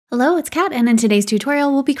Hello, it's Kat, and in today's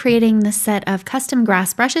tutorial, we'll be creating this set of custom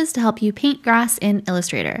grass brushes to help you paint grass in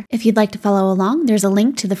Illustrator. If you'd like to follow along, there's a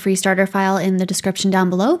link to the free starter file in the description down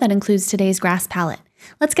below that includes today's grass palette.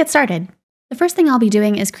 Let's get started. The first thing I'll be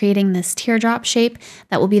doing is creating this teardrop shape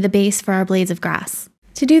that will be the base for our blades of grass.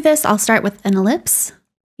 To do this, I'll start with an ellipse,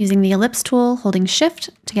 using the ellipse tool, holding Shift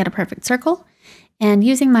to get a perfect circle. And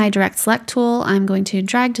using my direct select tool, I'm going to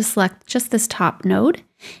drag to select just this top node,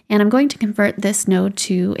 and I'm going to convert this node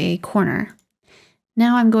to a corner.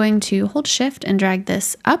 Now I'm going to hold Shift and drag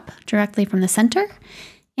this up directly from the center,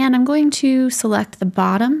 and I'm going to select the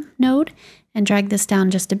bottom node and drag this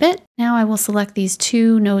down just a bit. Now I will select these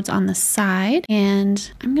two nodes on the side,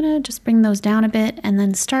 and I'm gonna just bring those down a bit and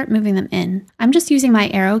then start moving them in. I'm just using my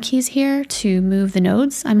arrow keys here to move the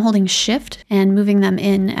nodes. I'm holding Shift and moving them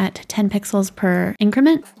in at 10 pixels per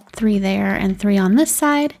increment, 3 there and 3 on this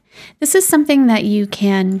side. This is something that you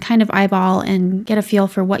can kind of eyeball and get a feel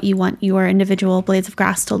for what you want your individual blades of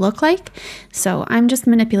grass to look like. So I'm just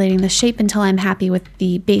manipulating the shape until I'm happy with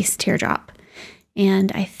the base teardrop.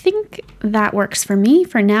 And I think that works for me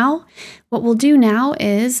for now. What we'll do now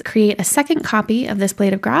is create a second copy of this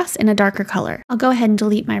blade of grass in a darker color. I'll go ahead and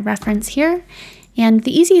delete my reference here. And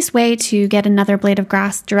the easiest way to get another blade of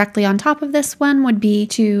grass directly on top of this one would be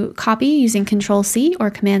to copy using Control-C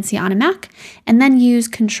or Command-C on a Mac, and then use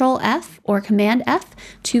Control-F or Command-F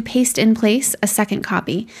to paste in place a second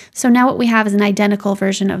copy. So now what we have is an identical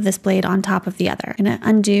version of this blade on top of the other. I'm going to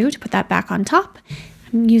undo to put that back on top.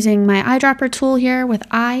 I'm using my eyedropper tool here with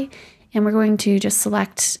I, and we're going to just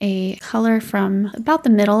select a color from about the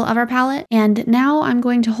middle of our palette. And now I'm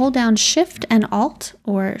going to hold down Shift and Alt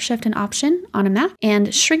or Shift and Option on a Mac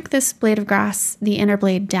and shrink this blade of grass, the inner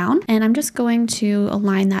blade, down. And I'm just going to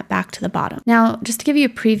align that back to the bottom. Now, just to give you a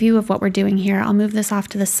preview of what we're doing here, I'll move this off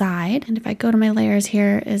to the side. And if I go to my layers,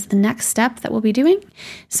 here is the next step that we'll be doing.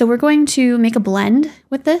 So we're going to make a blend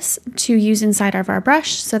with this to use inside of our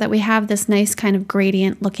brush so that we have this nice kind of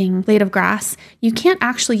gradient looking blade of grass. You can't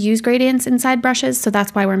actually use gradients inside brushes, so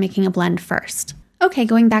that's why we're making a blend first. Okay,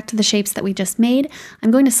 going back to the shapes that we just made, I'm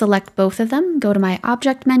going to select both of them, go to my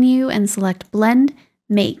Object menu and select Blend,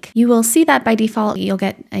 Make. You will see that by default you'll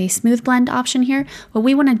get a smooth blend option here. What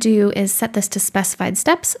we want to do is set this to specified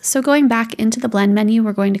steps. So going back into the blend menu,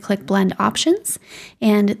 we're going to click Blend Options,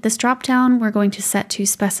 and this drop down we're going to set to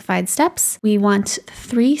specified steps. We want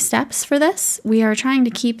 3 steps for this. We are trying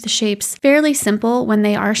to keep the shapes fairly simple. When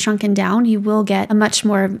they are shrunken down, you will get a much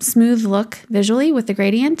more smooth look visually with the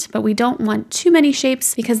gradient, but we don't want too many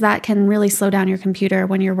shapes because that can really slow down your computer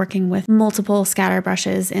when you're working with multiple scatter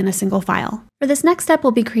brushes in a single file. For this next step,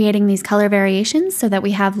 we'll be creating these color variations so that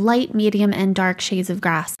we have light, medium, and dark shades of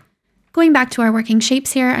grass. Going back to our working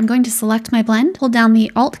shapes here, I'm going to select my blend, hold down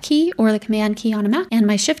the Alt key or the Command key on a Mac and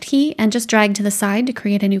my Shift key and just drag to the side to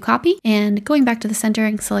create a new copy. And going back to the center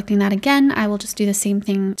and selecting that again, I will just do the same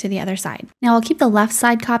thing to the other side. Now I'll keep the left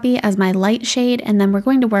side copy as my light shade, and then we're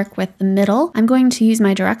going to work with the middle. I'm going to use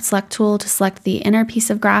my direct select tool to select the inner piece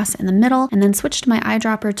of grass in the middle and then switch to my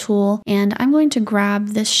eyedropper tool, and I'm going to grab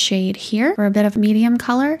this shade here for a bit of medium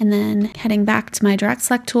color, and then heading back to my direct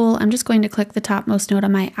select tool, I'm just going to click the topmost node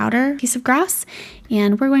on my outer piece of grass,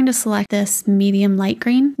 and we're going to select this medium light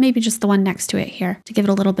green, maybe just the one next to it here to give it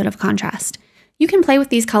a little bit of contrast. You can play with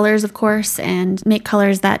these colors, of course, and make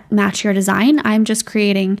colors that match your design. I'm just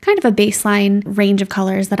creating kind of a baseline range of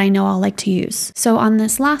colors that I know I'll like to use. So on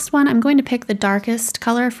this last one, I'm going to pick the darkest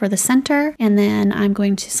color for the center, and then I'm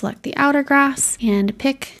going to select the outer grass and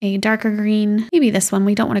pick a darker green, maybe this one.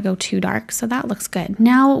 We don't want to go too dark, so that looks good.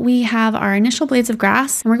 Now we have our initial blades of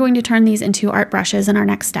grass, and we're going to turn these into art brushes in our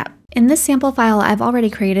next step. In this sample file, I've already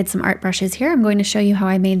created some art brushes here. I'm going to show you how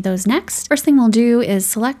I made those next. First thing we'll do is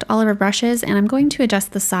select all of our brushes, and I'm going to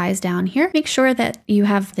adjust the size down here. Make sure that you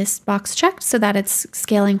have this box checked so that it's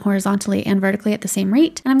scaling horizontally and vertically at the same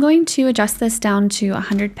rate. And I'm going to adjust this down to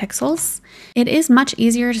 100 pixels. It is much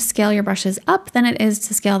easier to scale your brushes up than it is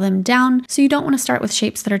to scale them down, so you don't want to start with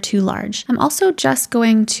shapes that are too large. I'm also just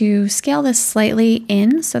going to scale this slightly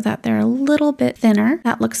in so that they're a little bit thinner.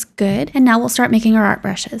 That looks good. And now we'll start making our art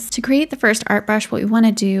brushes. To create the first art brush, what we want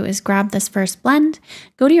to do is grab this first blend,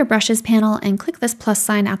 go to your brushes panel and click this plus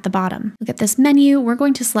sign at the bottom. Look at this menu, we're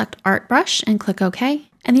going to select art brush and click OK.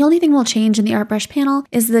 And the only thing we'll change in the art brush panel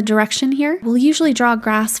is the direction here. We'll usually draw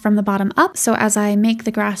grass from the bottom up, so as I make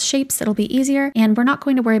the grass shapes, it'll be easier, and we're not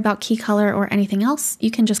going to worry about key color or anything else.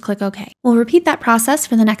 You can just click OK. We'll repeat that process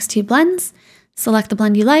for the next 2 blends. Select the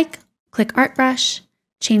blend you like, click art brush,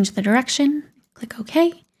 change the direction, click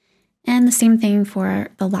OK. And the same thing for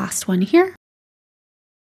the last one here.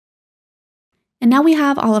 And now we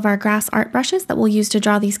have all of our grass art brushes that we'll use to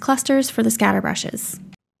draw these clusters for the scatter brushes.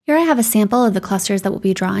 Here I have a sample of the clusters that we'll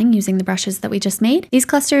be drawing using the brushes that we just made. These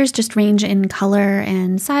clusters just range in color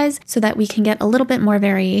and size so that we can get a little bit more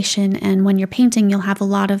variation, and when you're painting you'll have a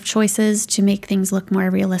lot of choices to make things look more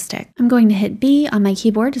realistic. I'm going to hit B on my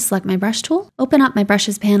keyboard to select my brush tool, open up my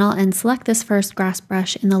brushes panel and select this first grass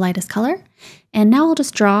brush in the lightest color. And now I'll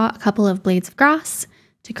just draw a couple of blades of grass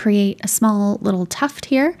to create a small little tuft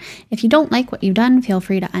here. If you don't like what you've done, feel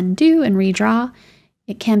free to undo and redraw.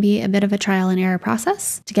 It can be a bit of a trial and error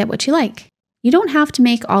process to get what you like. You don't have to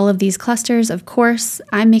make all of these clusters, of course.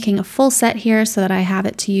 I'm making a full set here so that I have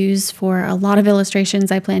it to use for a lot of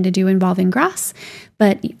illustrations I plan to do involving grass,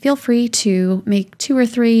 but feel free to make 2 or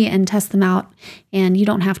 3 and test them out, and you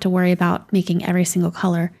don't have to worry about making every single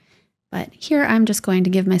color. But here I'm just going to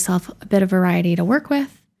give myself a bit of variety to work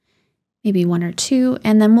with. Maybe 1 or 2,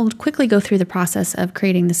 and then we'll quickly go through the process of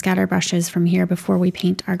creating the scatter brushes from here before we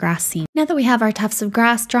paint our grass scene. Now that we have our tufts of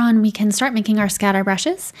grass drawn, we can start making our scatter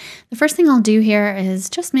brushes. The first thing I'll do here is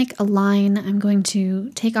just make a line. I'm going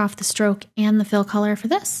to take off the stroke and the fill color for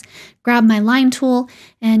this. Grab my line tool,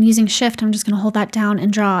 and using Shift, I'm just going to hold that down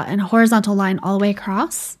and draw a horizontal line all the way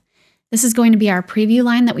across. This is going to be our preview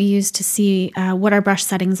line that we use to see what our brush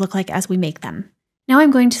settings look like as we make them. Now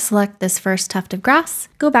I'm going to select this first tuft of grass,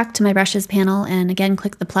 go back to my brushes panel and again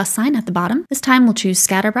click the plus sign at the bottom. This time we'll choose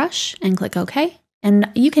scatter brush and click OK.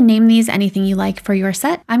 And you can name these anything you like for your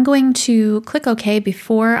set. I'm going to click OK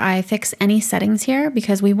before I fix any settings here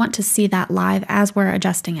because we want to see that live as we're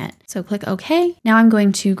adjusting it. So click OK. Now I'm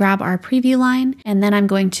going to grab our preview line and then I'm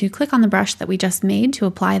going to click on the brush that we just made to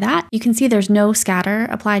apply that. You can see there's no scatter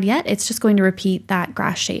applied yet. It's just going to repeat that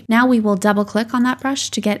grass shape. Now we will double click on that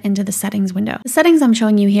brush to get into the settings window. The settings I'm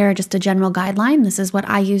showing you here are just a general guideline. This is what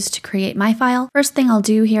I use to create my file. First thing I'll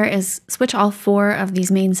do here is switch all 4 of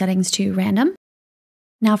these main settings to random.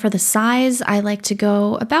 Now for the size, I like to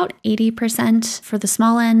go about 80% for the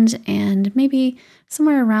small end and maybe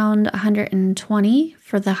somewhere around 120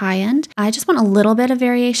 for the high end. I just want a little bit of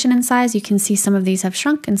variation in size. You can see some of these have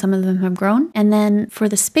shrunk and some of them have grown. And then for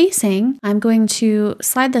the spacing, I'm going to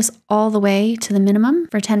slide this all the way to the minimum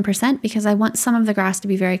for 10% because I want some of the grass to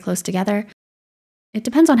be very close together. It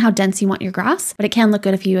depends on how dense you want your grass, but it can look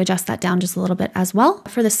good if you adjust that down just a little bit as well.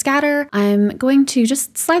 For the scatter, I'm going to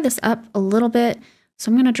just slide this up a little bit. So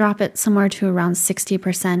I'm going to drop it somewhere to around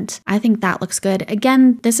 60%. I think that looks good.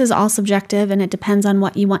 Again, this is all subjective and it depends on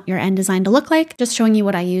what you want your end design to look like. Just showing you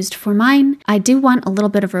what I used for mine. I do want a little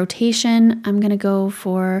bit of rotation. I'm going to go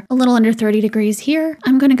for a little under 30 degrees here.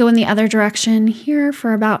 I'm going to go in the other direction here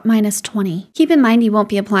for about -20. Keep in mind you won't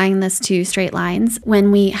be applying this to straight lines. When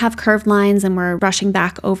we have curved lines and we're brushing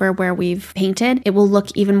back over where we've painted, it will look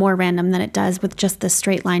even more random than it does with just this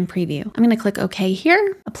straight line preview. I'm going to click OK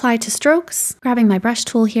here, apply to strokes, grabbing my brush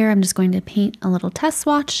tool here, I'm just going to paint a little test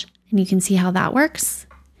swatch and you can see how that works.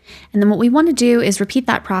 And then what we want to do is repeat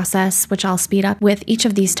that process, which I'll speed up with each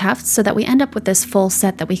of these tufts so that we end up with this full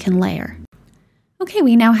set that we can layer. Okay,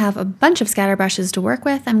 we now have a bunch of scatter brushes to work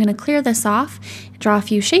with. I'm going to clear this off, draw a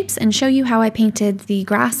few shapes and show you how I painted the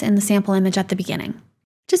grass in the sample image at the beginning.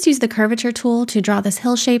 Just use the curvature tool to draw this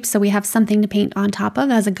hill shape so we have something to paint on top of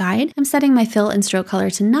as a guide. I'm setting my fill and stroke color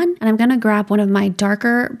to none, and I'm going to grab one of my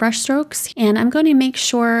darker brush strokes, and I'm going to make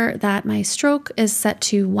sure that my stroke is set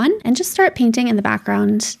to 1 and just start painting in the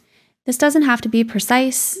background. This doesn't have to be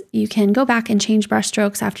precise. You can go back and change brush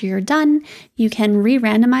strokes after you're done. You can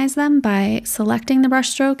re-randomize them by selecting the brush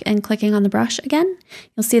stroke and clicking on the brush again.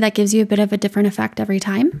 You'll see that gives you a bit of a different effect every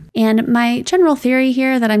time. And my general theory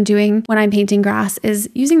here that I'm doing when I'm painting grass is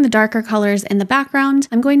using the darker colors in the background.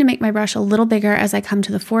 I'm going to make my brush a little bigger as I come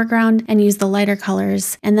to the foreground and use the lighter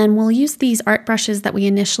colors. And then we'll use these art brushes that we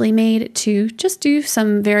initially made to just do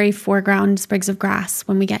some very foreground sprigs of grass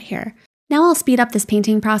when we get here. Now I'll speed up this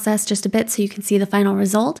painting process just a bit so you can see the final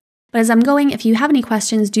result, but as I'm going, if you have any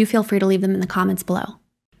questions, do feel free to leave them in the comments below.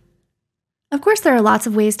 Of course, there are lots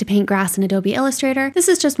of ways to paint grass in Adobe Illustrator. This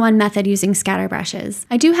is just one method using scatter brushes.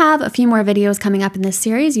 I do have a few more videos coming up in this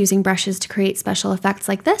series using brushes to create special effects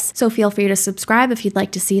like this, so feel free to subscribe if you'd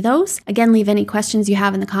like to see those. Again, leave any questions you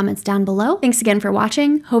have in the comments down below. Thanks again for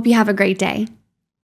watching. Hope you have a great day.